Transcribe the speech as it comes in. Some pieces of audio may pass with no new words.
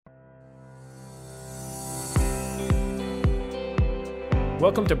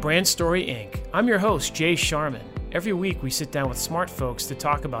Welcome to Brand Story Inc. I'm your host, Jay Sharman. Every week we sit down with smart folks to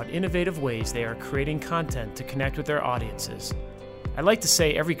talk about innovative ways they are creating content to connect with their audiences. I like to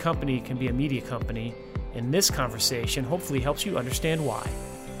say every company can be a media company, and this conversation hopefully helps you understand why.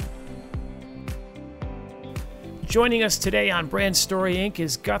 Joining us today on Brand Story Inc.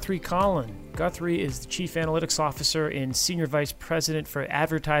 is Guthrie Collin. Guthrie is the Chief Analytics Officer and Senior Vice President for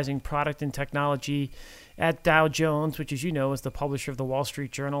Advertising, Product, and Technology at Dow Jones, which, as you know, is the publisher of the Wall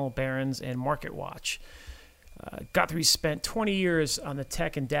Street Journal, Barron's, and MarketWatch. Guthrie spent 20 years on the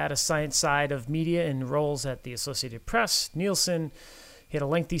tech and data science side of media in roles at the Associated Press, Nielsen. He had a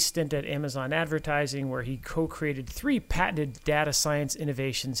lengthy stint at Amazon Advertising, where he co-created 3 patented data science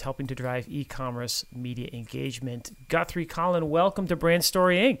innovations helping to drive e-commerce media engagement. Guthrie Collin, welcome to Brand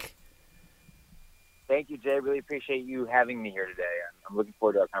Story Inc. Thank you, Jay. Really appreciate you having me here today. I'm looking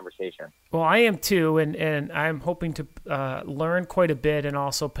forward to our conversation. Well, I am too, and I'm hoping to learn quite a bit and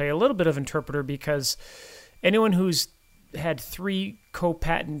also play a little bit of interpreter, because anyone who's had 3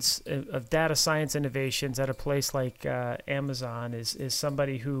 co-patents of data science innovations at a place like Amazon is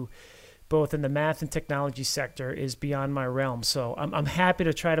somebody who, both in the math and technology sector, is beyond my realm. So I'm happy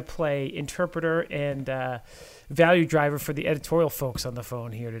to try to play interpreter and value driver for the editorial folks on the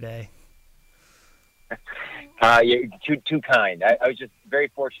phone here today. You're too kind. I was just very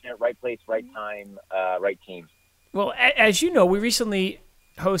fortunate. Right place, right time, right team. Well, as you know, we recently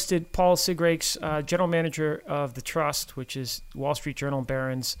hosted Paul Sigrakes, General Manager of The Trust, which is Wall Street Journal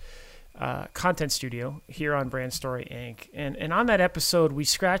Barron's content studio here on Brand Story Inc. And on that episode, we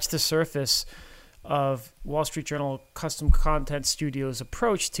scratched the surface of Wall Street Journal Custom Content Studio's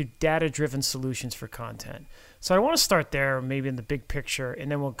approach to data-driven solutions for content. So I want to start there, maybe in the big picture,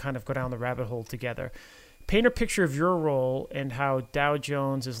 and then we'll kind of go down the rabbit hole together. Paint a picture of your role and how Dow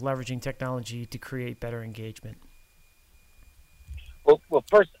Jones is leveraging technology to create better engagement. Well,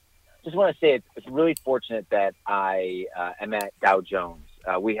 first, just want to say it's really fortunate that I am at Dow Jones.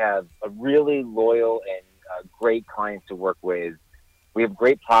 We have a really loyal and great clients to work with. We have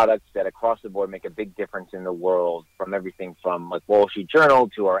great products that across the board make a big difference in the world, from everything from like Wall Street Journal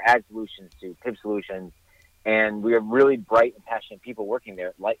to our ad solutions to PIP solutions. And we have really bright and passionate people working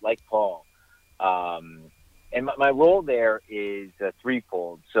there, like Paul. And my role there is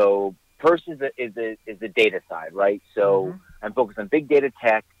threefold. So first is the data side, right? So I'm focused on big data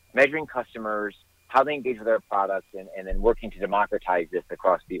tech, measuring customers, how they engage with our products, and then working to democratize this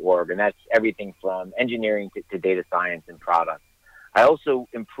across the org. And that's everything from engineering to data science and product. I also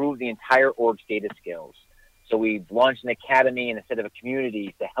improve the entire org's data skills. So we've launched an academy and a set of a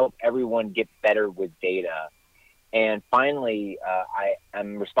community to help everyone get better with data. And finally, I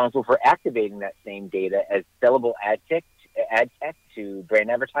am responsible for activating that same data as sellable ad tech to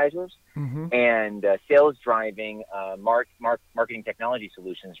brand advertisers and sales driving marketing technology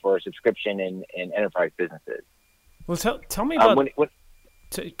solutions for subscription and enterprise businesses. Well, tell me about...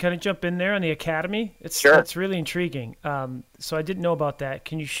 Can I jump in there on the Academy? Sure. It's really intriguing. So I didn't know about that.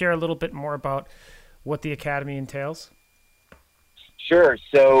 Can you share a little bit more about what the Academy entails? Sure.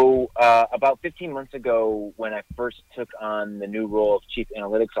 So about 15 months ago, when I first took on the new role of Chief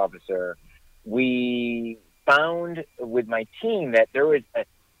Analytics Officer, we found with my team that there was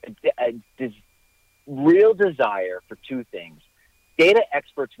this real desire for 2 things. Data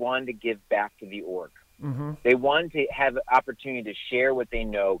experts wanted to give back to the org. They wanted to have an opportunity to share what they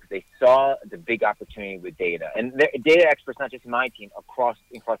know because they saw the big opportunity with data. And data experts, not just in my team, across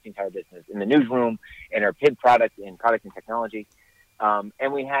the entire business, in the newsroom, in our PID product, in product and technology.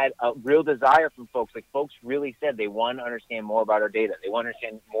 And we had a real desire from folks. Like, folks really said they want to understand more about our data. They want to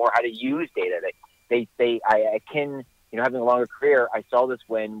understand more how to use data. They say, having a longer career, I saw this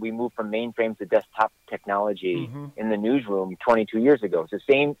when we moved from mainframes to desktop technology in the newsroom 22 years ago. It's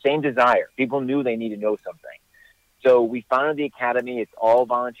the same desire. People knew they needed to know something. So we founded the Academy. It's all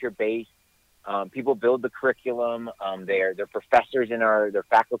volunteer-based. People build the curriculum. They're professors they're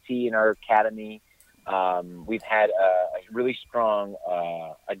faculty in our Academy. We've had a really strong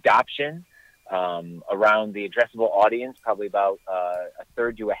adoption around the addressable audience. Probably about a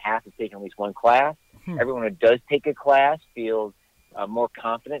third to a half has taken at least one class. Everyone who does take a class feels more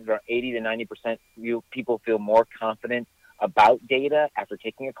confident. Around 80 to 90% people feel more confident about data after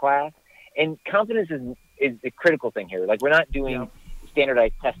taking a class. And confidence is the critical thing here. Like, we're not doing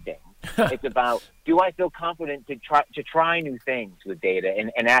standardized testing. It's about, do I feel confident to try new things with data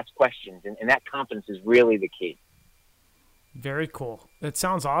and ask questions? And that confidence is really the key. Very cool. That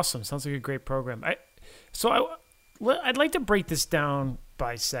sounds awesome. Sounds like a great program. I'd like to break this down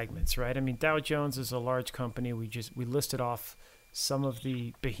by segments, right? I mean, Dow Jones is a large company. We listed off some of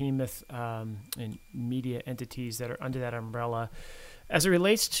the behemoth and media entities that are under that umbrella. As it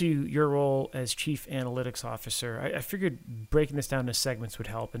relates to your role as Chief Analytics Officer, I figured breaking this down into segments would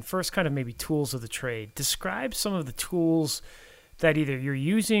help. And first, kind of maybe tools of the trade. Describe some of the tools that either you're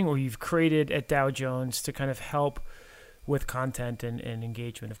using or you've created at Dow Jones to kind of help with content and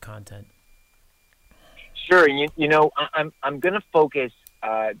engagement of content. Sure. I'm going to focus.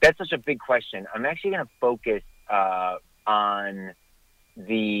 That's such a big question. I'm actually going to focus on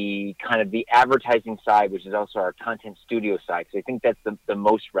the kind of the advertising side, which is also our content studio side. So I think that's the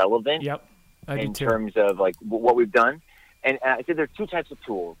most relevant. Yep, I do in too. terms of like what we've done. And I said there's two types of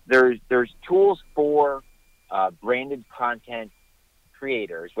tools. There's tools for branded content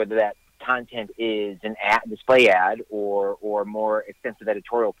creators, whether that content is an display ad or more extensive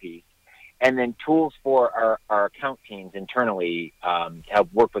editorial piece, and then tools for our account teams internally to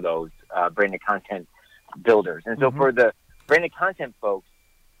help work with those branded content builders. And so for the branded content folks,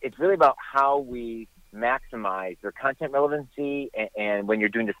 it's really about how we maximize their content relevancy and when you're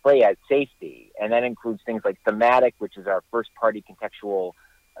doing display ad safety. And that includes things like Thematic, which is our first-party contextual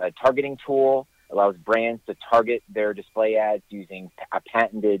targeting tool, allows brands to target their display ads using a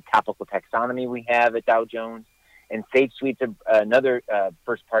patented topical taxonomy we have at Dow Jones. And SafeSuite's another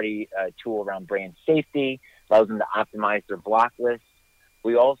first-party tool around brand safety, allows them to optimize their block lists.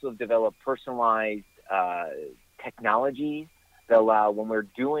 We also have developed personalized technologies that allow, when we're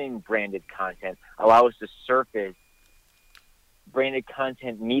doing branded content, allow us to surface branded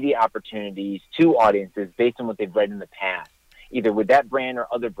content media opportunities to audiences based on what they've read in the past, either with that brand or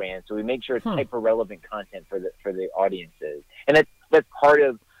other brands. So we make sure it's hyper-relevant content for the audiences. And that's part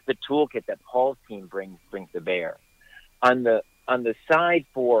of the toolkit that Paul's team brings to bear. On the side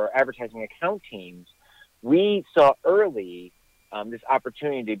for advertising account teams, we saw early this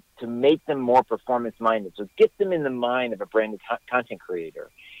opportunity to make them more performance-minded, so get them in the mind of a branded content creator.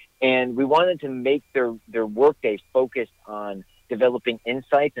 And we wanted to make their workday focused on developing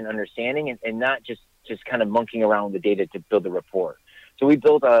insights and understanding and not just kind of monkeying around with the data to build a report. So we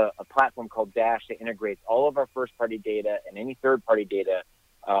built a platform called Dash that integrates all of our first-party data and any third-party data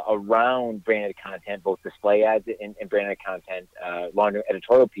around branded content, both display ads and branded content, longer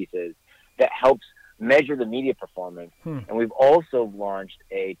editorial pieces, that helps measure the media performance. And we've also launched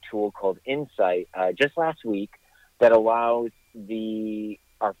a tool called Insight just last week that allows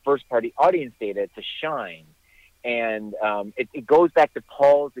our first-party audience data to shine. And it goes back to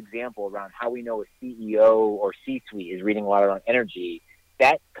Paul's example around how we know a CEO or C-suite is reading a lot around energy.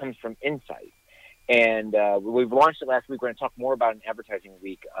 That comes from Insight. And we've launched it last week. We're going to talk more about it in Advertising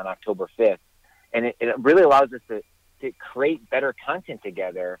Week on October 5th. And it really allows us to create better content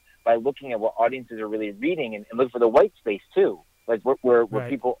together by looking at what audiences are really reading and look for the white space too, like where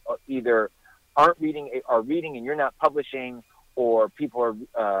people either aren't reading, are reading and you're not publishing, or people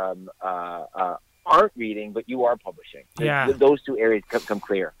aren't reading but you are publishing. Yeah, those two areas come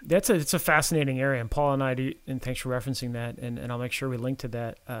clear. It's a fascinating area, and Paul and I do, and thanks for referencing that, and I'll make sure we link to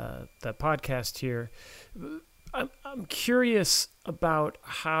that podcast here. I'm curious about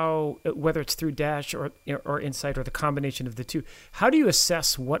how, whether it's through Dash or Insight or the combination of the two, how do you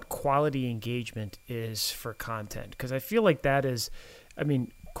assess what quality engagement is for content? Because I feel like that is, I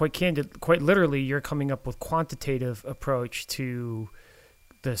mean, quite literally, you're coming up with quantitative approach to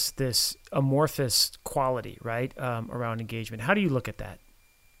this amorphous quality, right, around engagement. How do you look at that?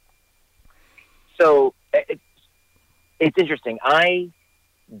 So it's interesting. I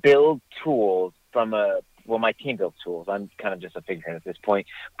build tools from my team builds tools. I'm kind of just a figurehead at this point.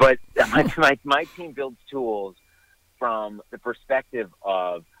 But my team builds tools from the perspective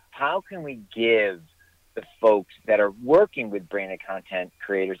of how can we give the folks that are working with branded content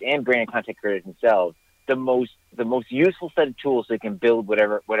creators and branded content creators themselves the most useful set of tools so they can build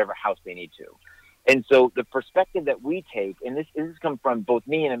whatever house they need to. And so the perspective that we take, and this comes from both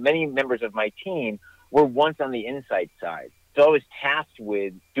me and many members of my team, were once on the Insight side. So I was tasked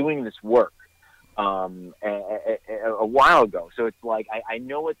with doing this work a while ago. So it's like I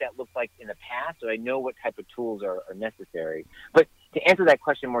know what that looked like in the past, so I know what type of tools are necessary. But to answer that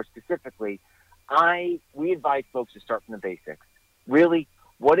question more specifically, we advise folks to start from the basics. Really,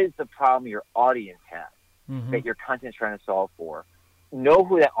 what is the problem your audience has that your content is trying to solve for? Know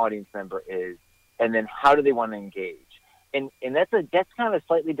who that audience member is, and then how do they want to engage? And that's kind of a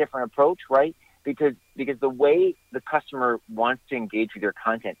slightly different approach, right? Because the way the customer wants to engage with your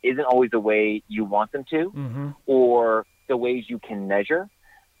content isn't always the way you want them to, or the ways you can measure,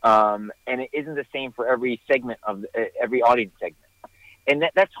 and it isn't the same for every segment of every audience segment, and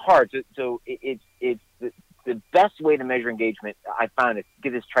that's hard. So it's the best way to measure engagement, I found, is to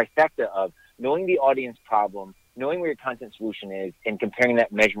get this trifecta of knowing the audience problem, knowing where your content solution is, and comparing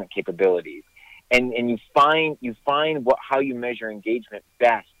that measurement capabilities. and you find how you measure engagement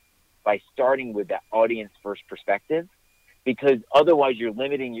best by starting with that audience first perspective, because otherwise you're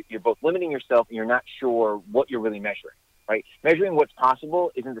both limiting yourself and you're not sure what you're really measuring, right? Measuring what's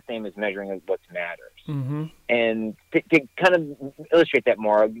possible isn't the same as measuring what matters. Mm-hmm. And to kind of illustrate that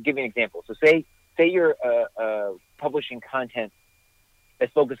more, I'll give you an example. So say you're publishing content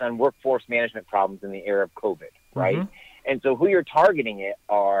that's focused on workforce management problems in the era of COVID, right? Mm-hmm. And so who you're targeting it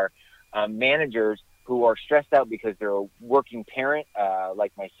are managers who are stressed out because they're a working parent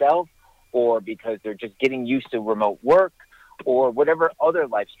like myself, or because they're just getting used to remote work, or whatever other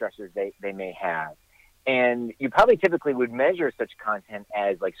life stressors they may have. And you probably typically would measure such content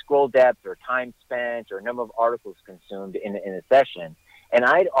as like scroll depth or time spent or number of articles consumed in a session. And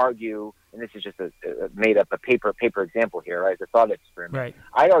I'd argue, and this is just a made up a paper example here, right, as a thought experiment. Right.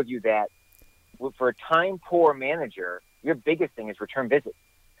 I'd argue that for a time poor manager, your biggest thing is return visits.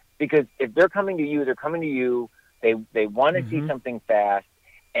 Because if they're coming to you, they want to see something fast,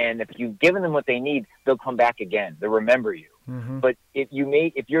 and if you've given them what they need, they'll come back again. They'll remember you. Mm-hmm. But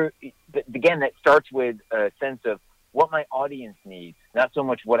again, that starts with a sense of what my audience needs, not so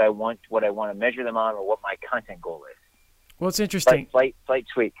much what I want to measure them on or what my content goal is. Well, it's interesting. Slight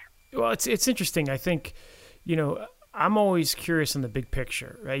tweak. Well, it's interesting. I think, I'm always curious on the big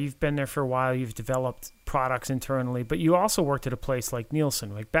picture, right? You've been there for a while. You've developed products internally, but you also worked at a place like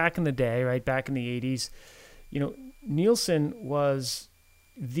Nielsen, like back in the day, right? Back in the 80s, Nielsen was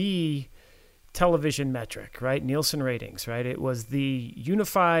the television metric, right? Nielsen ratings, right? It was the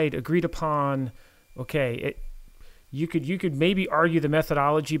unified, agreed upon, you could maybe argue the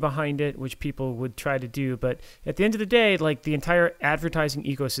methodology behind it, which people would try to do. But at the end of the day, like the entire advertising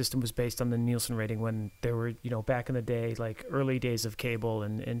ecosystem was based on the Nielsen rating when there were, back in the day, like early days of cable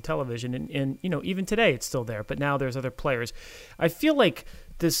and television. And even today it's still there, but now there's other players. I feel like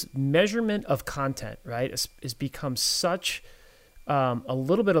this measurement of content, right, has become such a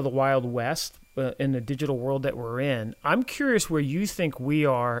little bit of the Wild West in the digital world that we're in. I'm curious where you think we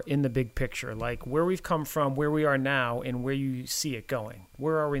are in the big picture, like where we've come from, where we are now, and where you see it going.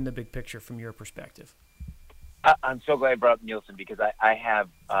 Where are we in the big picture from your perspective? I'm so glad I brought up Nielsen, because I have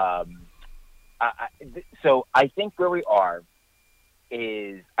so I think where we are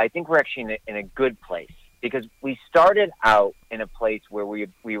is, I think we're actually in a good place, because we started out in a place where we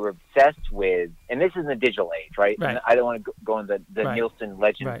were obsessed with, and this is in the digital age, right? Right. And I don't want to go into the Right. Nielsen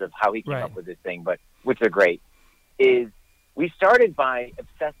legends Right. of how he came Right. up with this thing, but which are great, is we started by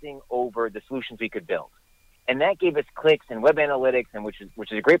obsessing over the solutions we could build. And that gave us clicks and web analytics, and which is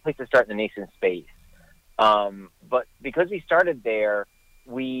a great place to start in the nascent space. But because we started there,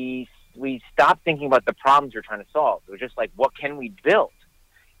 we stopped thinking about the problems we're trying to solve. It was just like, what can we build?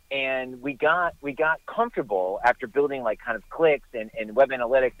 And we got comfortable after building like kind of clicks and web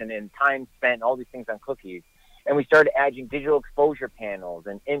analytics and time spent and all these things on cookies. And we started adding digital exposure panels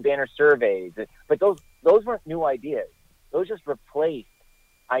and in-banner surveys. But those weren't new ideas. Those just replaced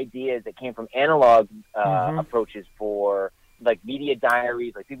ideas that came from analog approaches for like media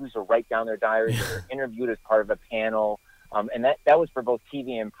diaries, like people used to write down their diaries or were interviewed as part of a panel. And that was for both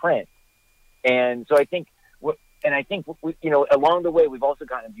TV and print. And so I think along the way, we've also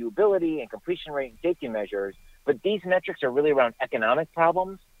gotten viewability and completion rate and safety measures. But these metrics are really around economic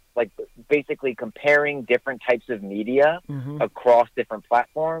problems, like basically comparing different types of media across different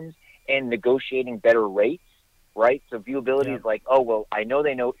platforms and negotiating better rates, right? So viewability is like, oh, well, I know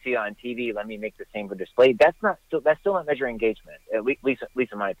see it on TV. Let me make the same for display. That's still not measuring engagement, at least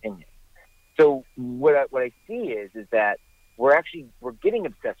in my opinion. So what I see is that we're getting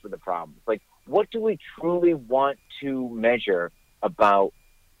obsessed with the problems. Like, what do we truly want to measure about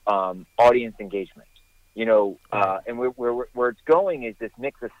audience engagement? And where it's going is this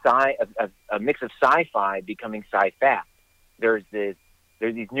mix of sci-fi becoming sci-fast. There's these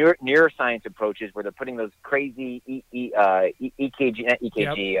neuroscience approaches where they're putting those crazy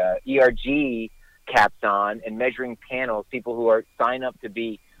ERG caps on and measuring panels. People who are sign up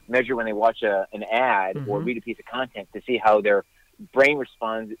to measure when they watch an ad or read a piece of content to see how their brain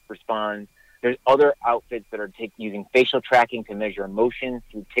responds. There's other outfits that are using facial tracking to measure emotions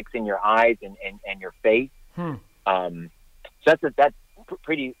through ticks in your eyes and your face. So that's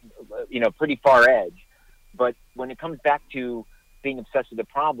pretty far edge. But when it comes back to being obsessed with the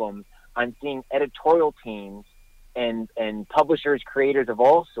problem, I'm seeing editorial teams and publishers, creators of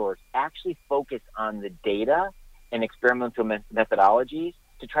all sorts actually focus on the data and experimental methodologies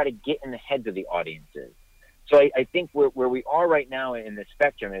to try to get in the heads of the audiences. So I think where we are right now in the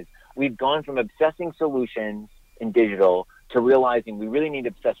spectrum is we've gone from obsessing solutions in digital to realizing we really need to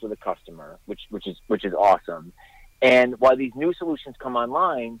obsess with the customer, which is awesome. And while these new solutions come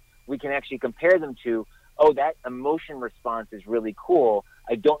online, we can actually compare them to, oh, that emotion response is really cool.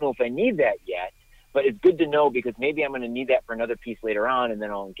 I don't know if I need that yet, but it's good to know because maybe I'm going to need that for another piece later on, and then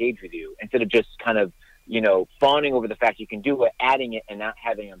I'll engage with you instead of just kind of, fawning over the fact you can do it, adding it, and not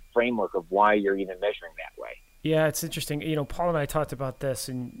having a framework of why you're even measuring that way. Yeah, it's interesting. Paul and I talked about this,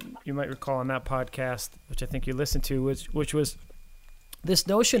 and you might recall on that podcast, which I think you listened to, which was this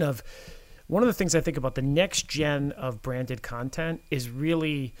notion of one of the things I think about the next gen of branded content is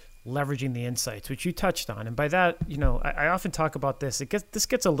really leveraging the insights, which you touched on. And by that, I often talk about this. This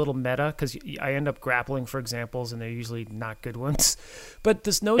gets a little meta because I end up grappling for examples, and they're usually not good ones. But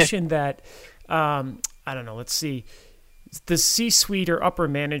this notion that, I don't know, let's see, the C-suite or upper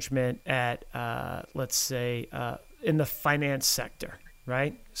management at, let's say, in the finance sector,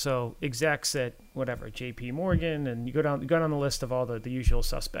 right? So execs at whatever, JP Morgan, and you go down the list of all the usual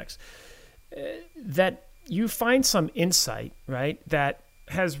suspects, that you find some insight, right, that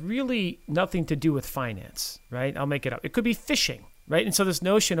has really nothing to do with finance, right? I'll make it up. It could be fishing, right? And so this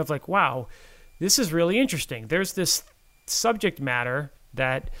notion of like, wow, this is really interesting. There's this subject matter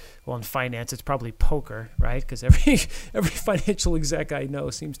that, well, in finance, it's probably poker, right? Because every financial exec I know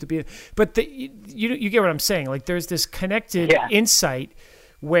seems to be. But you get what I'm saying. Like, there's this connected insight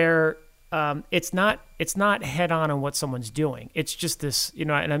where it's not head on what someone's doing. It's just this,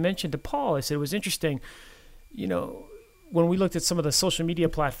 and I mentioned to Paul, I said it was interesting, when we looked at some of the social media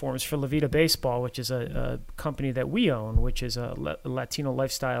platforms for La Vida Baseball, which is a company that we own, which is a Latino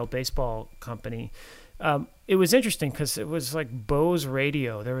lifestyle baseball company. It was interesting because it was like Bose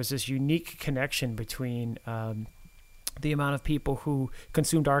Radio. There was this unique connection between the amount of people who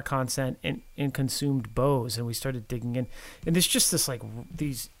consumed our content and consumed Bose, and we started digging in. And there's just this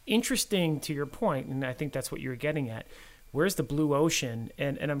these interesting, to your point, and I think that's what you're getting at. Where's the blue ocean?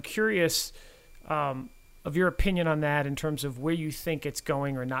 And I'm curious of your opinion on that in terms of where you think it's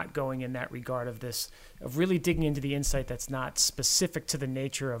going or not going in that regard of really digging into the insight that's not specific to the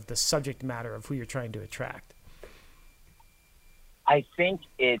nature of the subject matter of who you're trying to attract. I think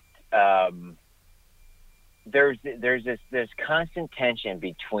there's this constant tension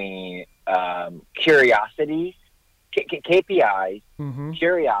between curiosities, KPIs, mm-hmm.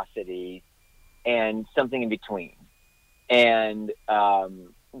 curiosities, and something in between. And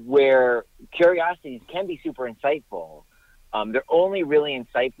where curiosities can be super insightful, they're only really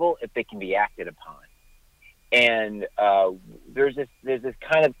insightful if they can be acted upon. And there's this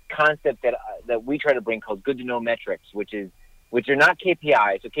kind of concept that we try to bring called good to know metrics, which are not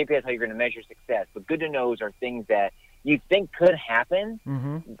KPIs. So KPIs is how you're going to measure success, but good to knows are things that you think could happen,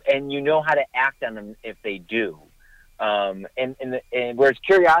 mm-hmm. and you know how to act on them if they do. And whereas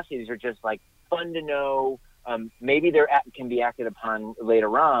curiosities are just like fun to know. Maybe can be acted upon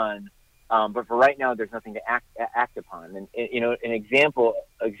later on, but for right now, there's nothing to act upon. And an example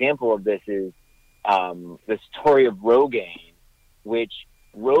of this is the story of Rogaine, which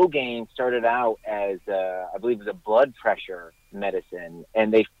Rogaine started out as I believe it was a blood pressure medicine,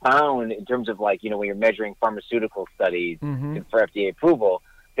 and they found in terms of when you're measuring pharmaceutical studies mm-hmm. for FDA approval,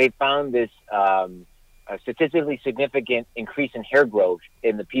 they found this a statistically significant increase in hair growth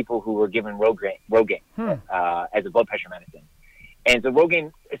in the people who were given Rogaine as a blood pressure medicine. And so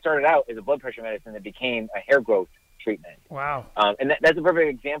Rogaine started out as a blood pressure medicine that became a hair growth treatment. Wow. And that's a perfect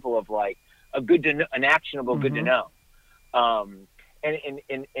example of an actionable mm-hmm. good to know. And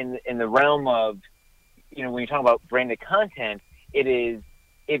in the realm of, when you're talking about branded content, it is,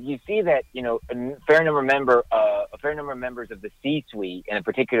 if you see that, a fair number of members of the C-suite in a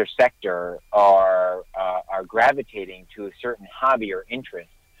particular sector are gravitating to a certain hobby or interest,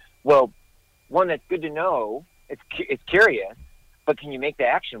 well, one, that's good to know. It's curious, but can you make that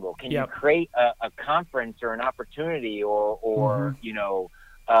actionable? Can yep. you create a conference or an opportunity or mm-hmm.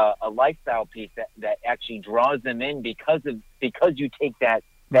 A lifestyle piece that actually draws them in because you take that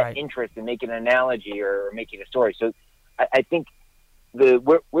right. interest and make an analogy or make it a story. So I think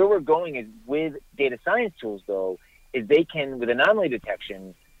where we're going is with data science tools, though, is they can, with anomaly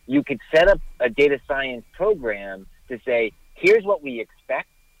detection, you could set up a data science program to say, here's what we expect,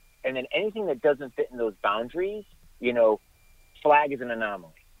 and then anything that doesn't fit in those boundaries, flag as an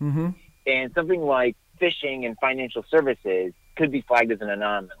anomaly. Mm-hmm. And something like phishing and financial services could be flagged as an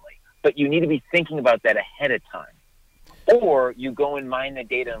anomaly. But you need to be thinking about that ahead of time. Or you go and mine the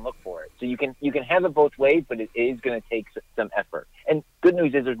data and look for it. So you can have it both ways, but it is going to take some effort. And good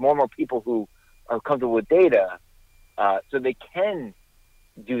news is there's more and more people who are comfortable with data, so they can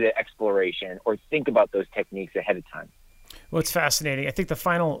do the exploration or think about those techniques ahead of time. Well, it's fascinating. I think the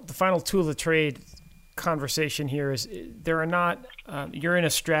final tool of the trade conversation here is there are not, you're in a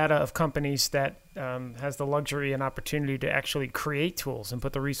strata of companies that has the luxury and opportunity to actually create tools and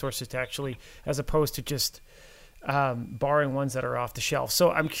put the resources to actually, as opposed to just borrowing ones that are off the shelf.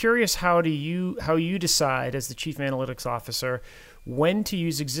 So I'm curious, how you decide as the Chief Analytics Officer when to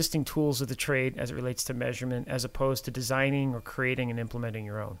use existing tools of the trade as it relates to measurement, as opposed to designing or creating and implementing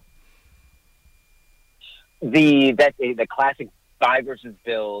your own? The classic buy versus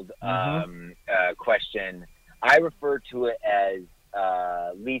build question. I refer to it as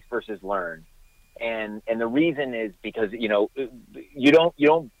lease versus learn, and the reason is because you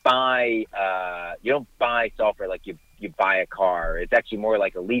don't buy software like you buy a car. It's actually more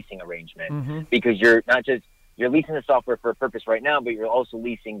like a leasing arrangement, because you're leasing the software for a purpose right now, but you're also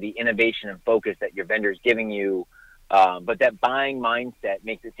leasing the innovation and focus that your vendor is giving you. But that buying mindset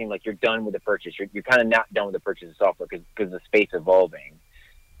makes it seem like you're done with the purchase. You're kind of not done with the purchase of software because the space evolving.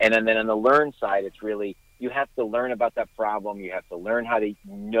 And then on the learn side, it's really, you have to learn about that problem. You have to learn how to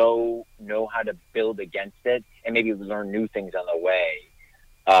know how to build against it, and maybe learn new things on the way.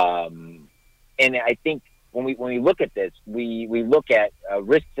 And I think when we look at this, we look at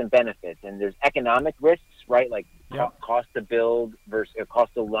risks and benefits, and there's economic risks, right? Like cost to build versus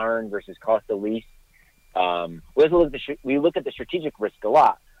cost to learn versus cost to lease. We look at the strategic risk a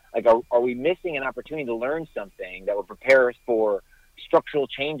lot. Like, are we missing an opportunity to learn something that will prepare us for structural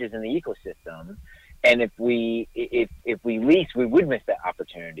changes in the ecosystem? And if we lease, we would miss that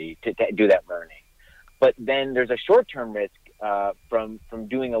opportunity to do that learning. But then there's a short-term risk from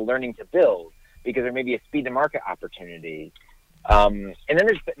doing a learning to build, because there may be a speed to market opportunity. And then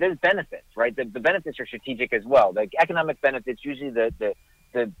there's benefits, right? The benefits are strategic as well. The economic benefits, usually the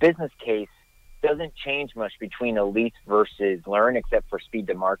business case doesn't change much between a lease versus learn, except for speed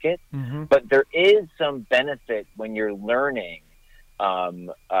to market. But there is some benefit when you're learning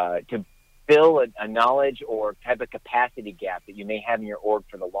to fill a knowledge or type of capacity gap that you may have in your org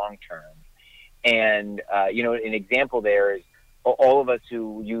for the long term. And an example there is all of us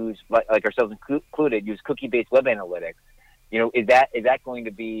who use, like ourselves included, use cookie-based web analytics. Is that going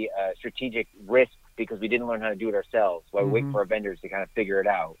to be a strategic risk because we didn't learn how to do it ourselves while we wait for our vendors to kind of figure it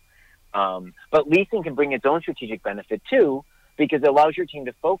out? But leasing can bring its own strategic benefit too, because it allows your team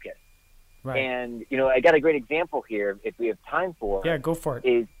to focus. Right. And, I got a great example here, if we have time for it. Yeah, go for it.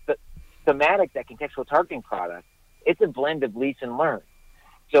 Is Thematic, that contextual targeting product. It's a blend of lease and learn.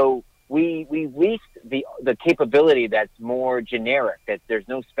 So we leased the capability that's more generic, that there's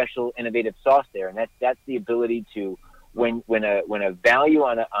no special innovative sauce there. And that's the ability to, when a value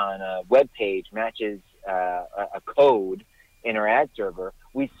on a web page matches a code in our ad server,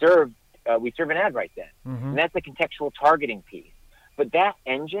 we serve an ad right then. And that's the contextual targeting piece. But that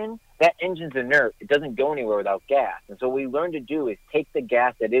engine's inert. It doesn't go anywhere without gas. And so what we learned to do is take the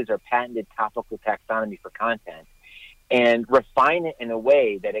gas that is our patented topical taxonomy for content and refine it in a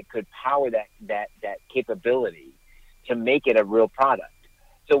way that it could power that capability to make it a real product.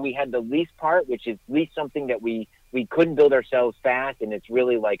 So we had the lease part, which is lease something that we couldn't build ourselves fast, and it's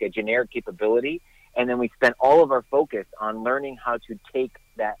really like a generic capability. And then we spent all of our focus on learning how to take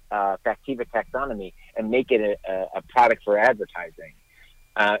that Factiva taxonomy and make it a product for advertising,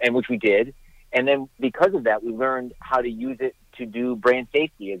 and which we did. And then because of that, we learned how to use it to do brand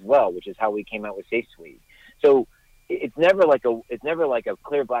safety as well, which is how we came out with SafeSuite. So it's never like a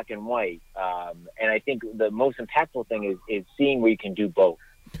clear black and white. And I think the most impactful thing is seeing where you can do both.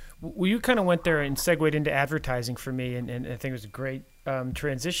 Well, you kind of went there and segued into advertising for me, and I think it was a great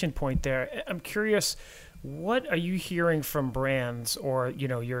transition point there. I'm curious, what are you hearing from brands, or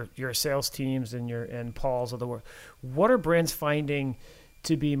your sales teams and Paul's of the world? What are brands finding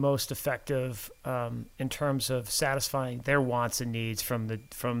to be most effective in terms of satisfying their wants and needs from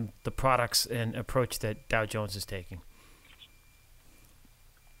the products and approach that Dow Jones is taking?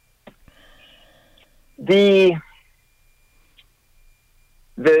 You're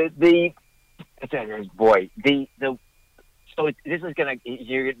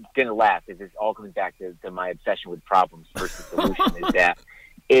gonna laugh, because this all comes back to my obsession with problems versus solution.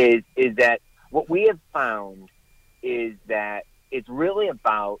 is that what we have found is that it's really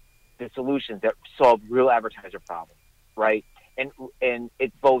about the solutions that solve real advertiser problems, right? And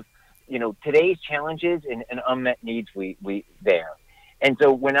it's both today's challenges and unmet needs we there. And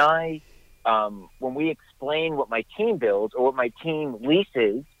so when we explain what my team builds or what my team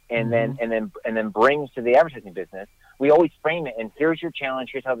leases and then brings to the advertising business, we always frame it, and here's your challenge,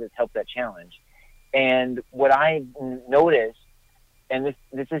 here's how this helps that challenge. And what I've noticed, and this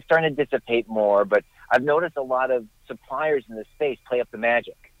is starting to dissipate more, but I've noticed a lot of suppliers in this space play up the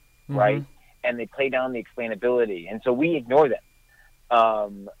magic, right? And they play down the explainability, and so we ignore them.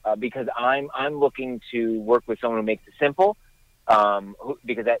 because I'm looking to work with someone who makes it simple,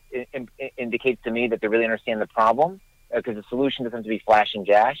 because that indicates to me that they really understand the problem. Because the solution doesn't have to be flash and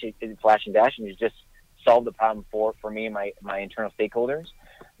dash. And you just solve the problem for me and my internal stakeholders.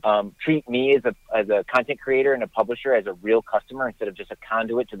 Treat me as a content creator and a publisher as a real customer instead of just a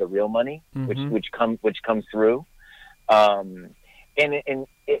conduit to the real money, which comes through. And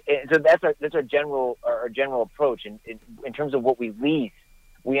so that's our general approach. And in terms of what we lease,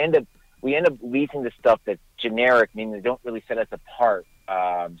 we end up leasing the stuff that's generic, meaning they don't really set us apart.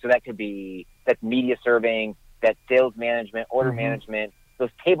 So that's media serving, that's sales management, order management,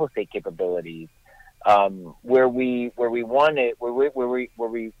 those table stake capabilities. Where we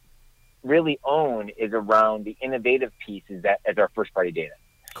really own is around the innovative pieces as our first party data.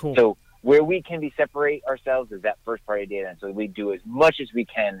 Cool. So where we can separate ourselves is that first party data. And so we do as much as we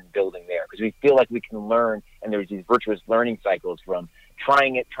can in building there, because we feel like we can learn, and there's these virtuous learning cycles from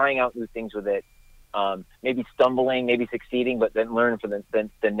trying out new things with it, maybe stumbling, maybe succeeding, but then learn for the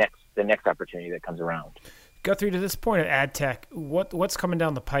next opportunity that comes around. Guthrie, to this point of ad tech, what's coming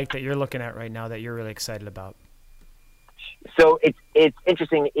down the pike that you're looking at right now that you're really excited about? So it's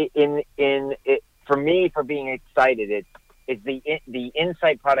interesting. For me, for being excited, it's the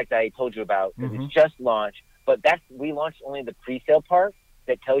Insight product I told you about. It's just launched, but we launched only the pre-sale part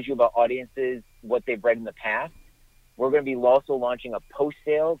that tells you about audiences, what they've read in the past. We're going to be also launching a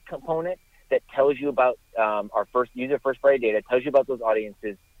post-sale component that tells you about our first party data, tells you about those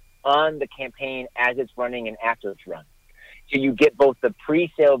audiences on the campaign as it's running and after it's run. So you get both the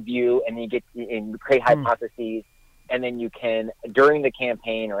pre-sale view, and you create hypotheses, and then you can, during the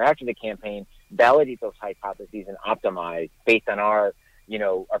campaign or after the campaign, validate those hypotheses and optimize based on our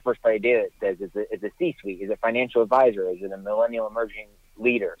first party data. It says, is a C-suite, is it a financial advisor, is it a millennial emerging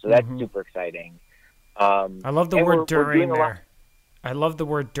leader? So that's super exciting. I love the word during there. I love the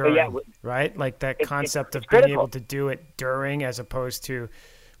word during, right? Like that concept of being able to do it during, as opposed to,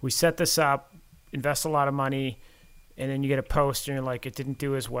 we set this up, invest a lot of money, and then you get a post and you're like, it didn't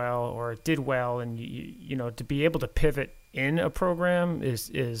do as well, or it did well. And you know, to be able to pivot in a program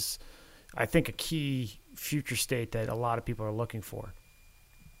is I think a key future state that a lot of people are looking for.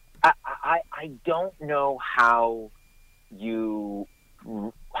 I don't know how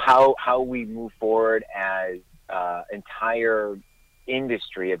we move forward as entire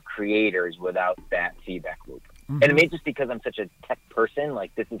industry of creators without that feedback loop. And it may just because I'm such a tech person,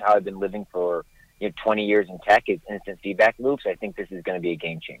 like this is how I've been living for 20 years in tech, is instant feedback loops. I think this is going to be a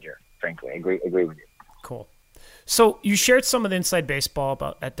game changer, frankly. I agree with you. Cool. So you shared some of the inside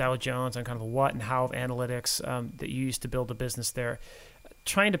baseball at Dow Jones on kind of the what and how of analytics that you used to build a business there.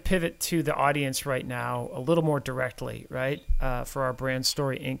 Trying to pivot to the audience right now a little more directly, right, for our Brand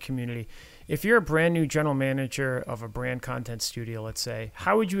Story Inc. community. If you're a brand new general manager of a brand content studio, let's say,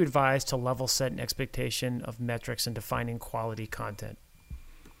 how would you advise to level set an expectation of metrics and defining quality content?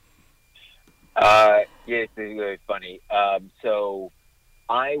 It's really funny. So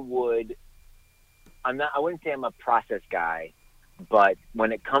I wouldn't say I'm a process guy, but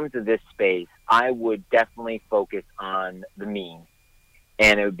when it comes to this space, I would definitely focus on the mean.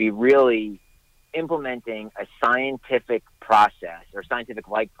 And it would be really implementing a scientific process or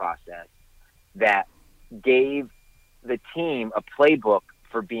scientific-like process that gave the team a playbook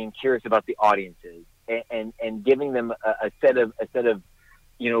for being curious about the audiences and giving them a set of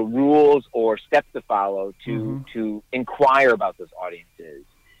rules or steps to follow to inquire about those audiences,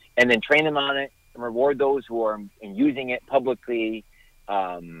 and then train them on it and reward those who are using it publicly.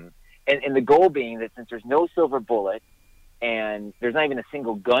 And the goal being that since there's no silver bullet and there's not even a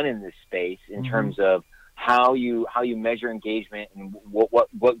single gun in this space in terms of how you measure engagement and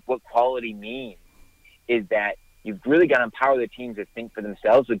what quality means, is that you've really got to empower the teams to think for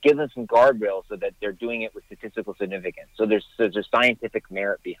themselves, but give them some guardrails so that they're doing it with statistical significance. So there's scientific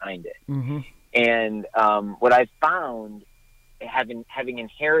merit behind it. And what I've found, having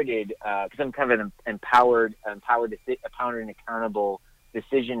inherited, because I'm kind of an empowered and accountable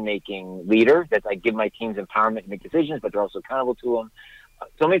decision-making leader, that I give my teams empowerment to make decisions, but they're also accountable to them.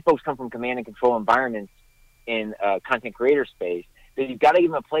 So many folks come from command and control environments in content creator space that you've got to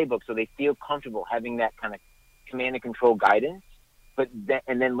give them a playbook so they feel comfortable having that kind of command and control guidance,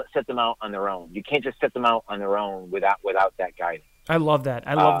 and then set them out on their own. You can't just set them out on their own without that guidance. I love that.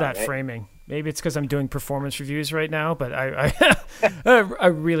 I love that framing. Maybe it's because I'm doing performance reviews right now, but I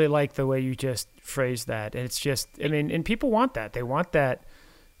really like the way you just phrased that. And it's just, I mean, and people want that. They want that.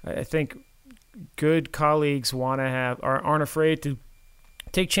 I think good colleagues aren't afraid to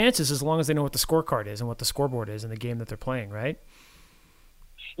take chances as long as they know what the scorecard is and what the scoreboard is in the game that they're playing, right?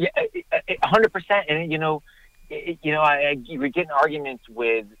 Yeah, 100%. And we get in arguments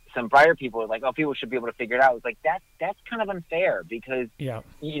with some brighter people, like, oh, people should be able to figure it out. It's like, that's kind of unfair because,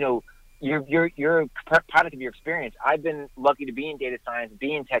 you're a product of your experience. I've been lucky to be in data science,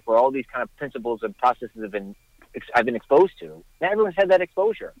 be in tech, where all these kind of principles and processes I've been exposed to. Not everyone's had that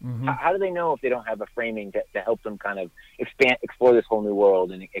exposure. Mm-hmm. How do they know if they don't have a framing to help them kind of explore this whole new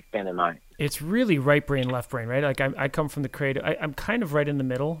world and expand their mind? It's really right brain, left brain, right? Like I come from the creative. I'm kind of right in the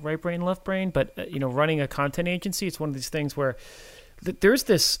middle, right brain, left brain. But running a content agency, it's one of these things where there's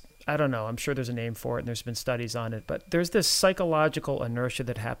this. I don't know. I'm sure there's a name for it, and there's been studies on it. But there's this psychological inertia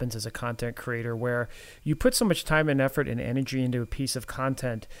that happens as a content creator, where you put so much time and effort and energy into a piece of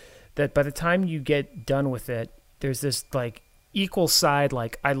content that by the time you get done with it, there's this like equal side,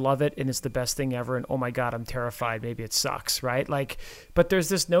 like I love it and it's the best thing ever, and oh my God, I'm terrified, maybe it sucks, right? Like, but there's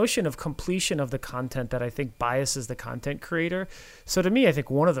this notion of completion of the content that I think biases the content creator. So to me, I think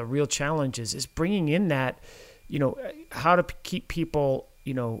one of the real challenges is bringing in that, how to keep people,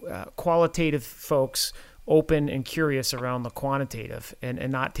 qualitative folks open and curious around the quantitative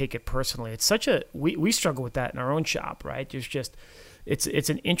and not take it personally. It's such we struggle with that in our own shop, right? There's just, it's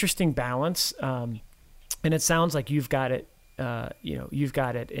an interesting balance. And it sounds like you've got it, you've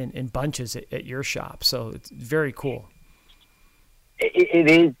got it in bunches at your shop. So it's very cool. It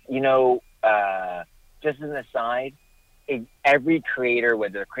is, just as an aside, every creator,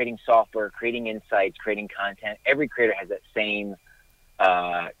 whether they're creating software, creating insights, creating content, every creator has that same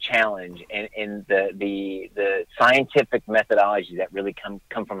challenge. And the scientific methodologies that really come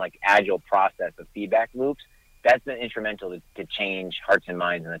from like agile process of feedback loops, that's been instrumental to change hearts and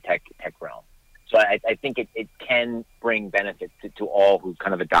minds in the tech realm. So I think it can bring benefits to all who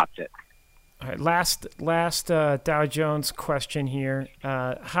kind of adopt it. All right, last Dow Jones question here.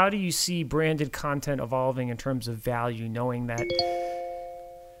 How do you see branded content evolving in terms of value, knowing that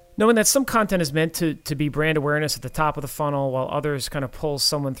some content is meant to be brand awareness at the top of the funnel while others kind of pull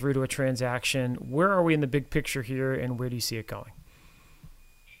someone through to a transaction? Where are we in the big picture here, and where do you see it going?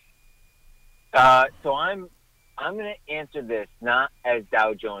 So I'm going to answer this not as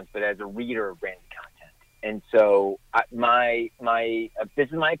Dow Jones, but as a reader of branded content. And so this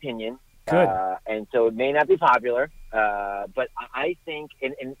is my opinion. Good. And so it may not be popular, but I think,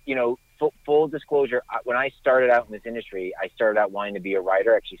 and full disclosure, when I started out in this industry, I started out wanting to be a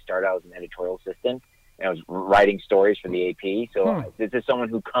writer. I actually started out as an editorial assistant, and I was writing stories for the AP. So this is someone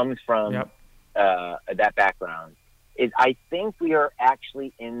who comes from that background. I think we are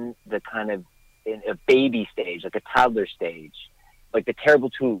actually in the kind of in a baby stage, like a toddler stage, like the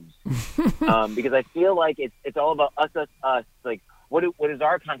terrible twos, because I feel like it's all about us. Like, what is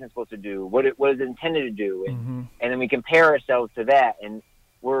our content supposed to do? What is it intended to do? And then we compare ourselves to that, and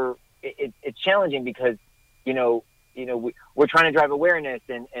it's challenging because we're trying to drive awareness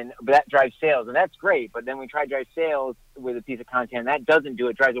and that drives sales, and that's great. But then we try to drive sales with a piece of content that doesn't do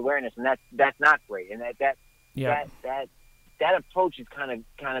it, drives awareness, and that's not great. And that approach is kind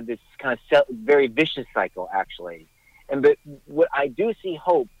of this kind of very vicious cycle, actually. But what I do see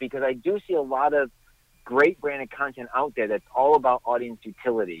hope, because I do see a lot of great branded content out there that's all about audience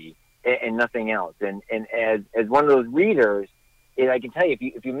utility and nothing else. And as one of those readers, I can tell you,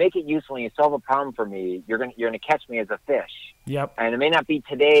 if you make it useful and you solve a problem for me, you're gonna catch me as a fish. Yep. And it may not be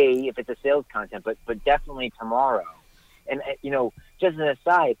today if it's a sales content, but definitely tomorrow. And just an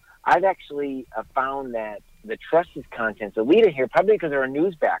aside, I've actually found that the trusted content's a leader here, probably because they're a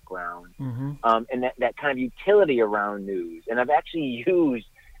news background, and that kind of utility around news. And I've actually used,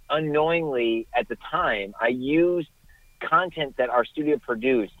 unknowingly at the time, I used content that our studio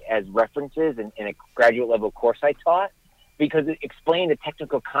produced as references in a graduate level course I taught, because it explained a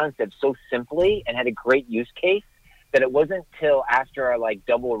technical concept so simply and had a great use case that it wasn't till after I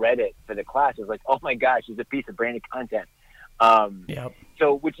double read it for the class, it was like, oh my gosh, it's a piece of branded content.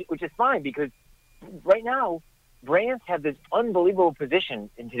 So which is fine, because right now, brands have this unbelievable position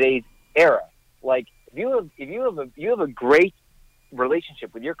in today's era. Like, if you have a great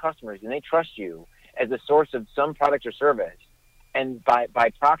relationship with your customers and they trust you as a source of some product or service, and by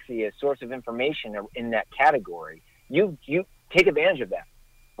proxy a source of information in that category, you take advantage of that,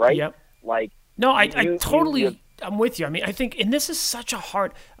 right? Yep. I'm with you. I mean, I think, and this is such a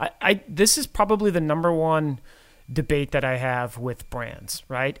hard. This is probably the number one debate that I have with brands,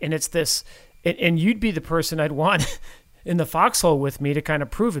 right? And it's this. And you'd be the person I'd want in the foxhole with me to kind of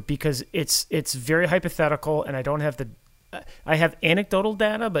prove it, because it's very hypothetical, and I don't have I have anecdotal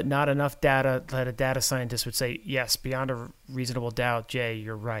data, but not enough data that a data scientist would say, yes, beyond a reasonable doubt, Jay,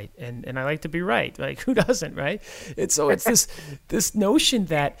 you're right. And I like to be right. Like, who doesn't, right? And so it's this notion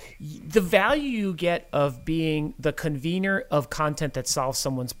that the value you get of being the convener of content that solves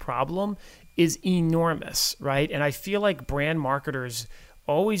someone's problem is enormous, right? And I feel like brand marketers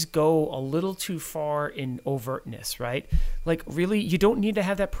always go a little too far in overtness, right? Like, really, you don't need to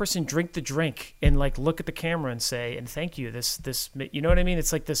have that person drink the drink and like look at the camera and say, and thank you, this, you know what I mean?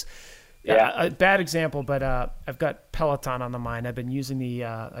 It's like this, a bad example, but I've got Peloton on the mind. I've been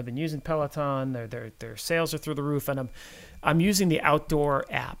using Peloton. Their sales are through the roof, and I'm using the outdoor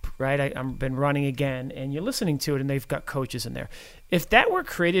app, right? I've been running again, and you're listening to it, and they've got coaches in there. If that were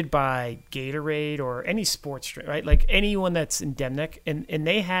created by Gatorade or any sports drink, right? Like anyone that's endemic, and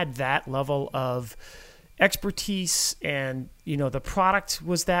they had that level of expertise, and the product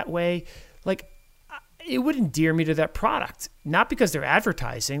was that way, like, it would endear me to that product, not because they're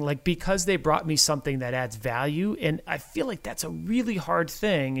advertising, like because they brought me something that adds value. And I feel like that's a really hard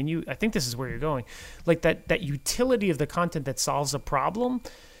thing. And I think this is where you're going, like that utility of the content that solves a problem.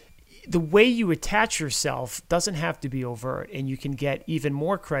 The way you attach yourself doesn't have to be overt, and you can get even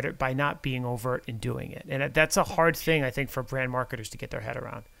more credit by not being overt in doing it. And that's a hard thing, I think, for brand marketers to get their head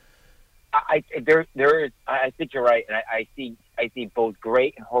around. I think you're right, and I see both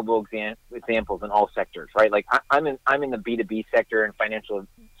great and horrible examples in all sectors, right? Like I'm in the B2B sector and financial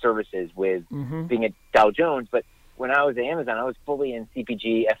services with being at Dow Jones, but when I was at Amazon, I was fully in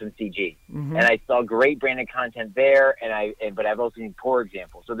CPG, FMCG, and I saw great branded content there, but I've also seen poor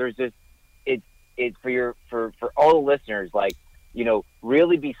examples. So there's this, it's for all the listeners, like,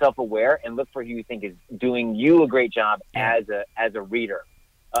 really be self-aware and look for who you think is doing you a great job as a reader.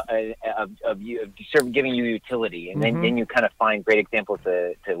 Of giving you utility, and then you kind of find great examples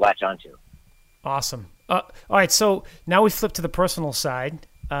to latch onto. Awesome. All right, so now we flip to the personal side.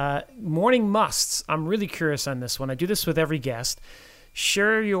 Morning musts. I'm really curious on this one. I do this with every guest.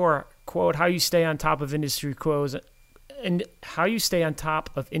 Share your, quote, how you stay on top of industry quotes and how you stay on top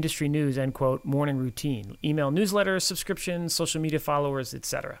of industry news, end quote, morning routine. Email newsletters, subscriptions, social media followers,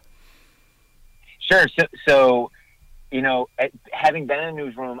 etc. Sure. So having been in a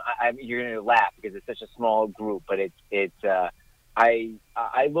newsroom, you're going to laugh because it's such a small group, but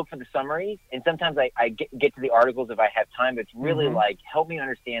I look for the summaries, and sometimes I get to the articles if I have time, but it's really like, help me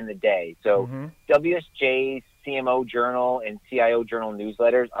understand the day. So WSJ's CMO Journal and CIO Journal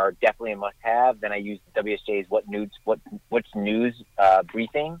newsletters are definitely a must-have. Then I use WSJ's What's News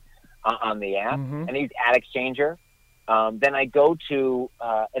briefing on the app, and I use Ad Exchanger. Then I go to,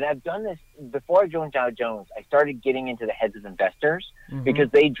 and I've done this before I joined Dow Jones. I started getting into the heads of investors because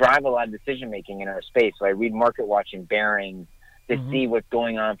they drive a lot of decision making in our space. So I read MarketWatch and Barron's to see what's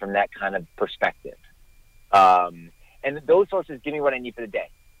going on from that kind of perspective. And those sources give me what I need for the day.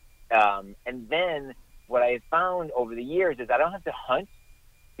 And then what I have found over the years is I don't have to hunt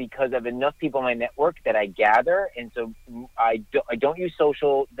because I have enough people in my network that I gather. And so I don't use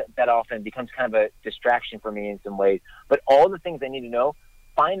social that often. It becomes kind of a distraction for me in some ways. But all the things I need to know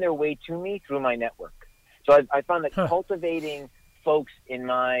find their way to me through my network. So I found that cultivating folks in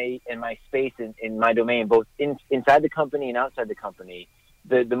my space, in my domain, both inside the company and outside the company,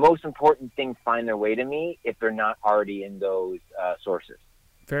 the most important things find their way to me if they're not already in those sources.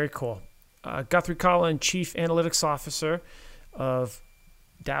 Very cool. Guthrie Collin, Chief Analytics Officer of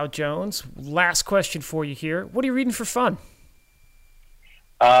Dow Jones. Last question for you here. What are you reading for fun?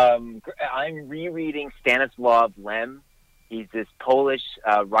 I'm rereading Stanislaw Lem. He's this Polish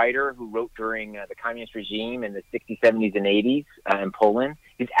writer who wrote during the communist regime in the 60s, 70s, and 80s in Poland.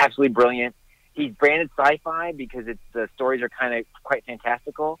 He's absolutely brilliant. He's branded sci-fi because the stories are kind of quite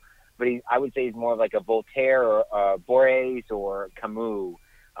fantastical, but I would say he's more of like a Voltaire or Borges or Camus.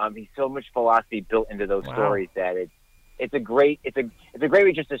 He's so much philosophy built into those stories that it's a great way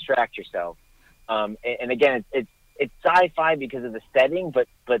to just distract yourself. And again, it's sci-fi because of the setting, but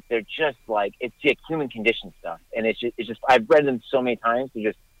they're just like, it's like human condition stuff. And it's just I've read them so many times.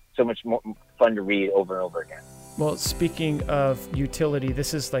 They're just so much more fun to read over and over again. Well, speaking of utility,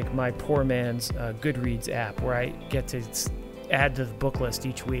 this is like my poor man's Goodreads app where I get to add to the book list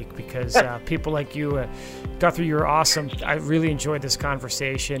each week because people like you, Guthrie, you're awesome. I really enjoyed this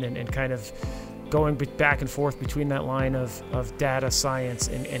conversation and kind of going back and forth between that line of data science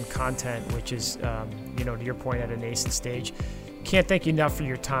and content, which is, to your point, at a nascent stage. Can't thank you enough for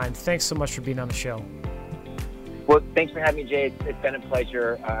your time. Thanks so much for being on the show. Well, thanks for having me, Jay. It's been a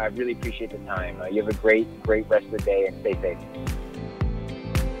pleasure. I really appreciate the time. You have a great rest of the day, and stay safe.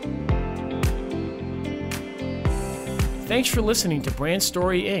 Thanks for listening to Brand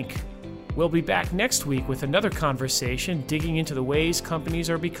Story Inc. We'll be back next week with another conversation digging into the ways companies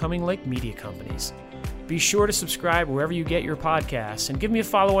are becoming like media companies. Be sure to subscribe wherever you get your podcasts and give me a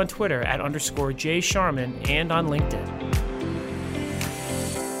follow on Twitter @_JSharman and on LinkedIn.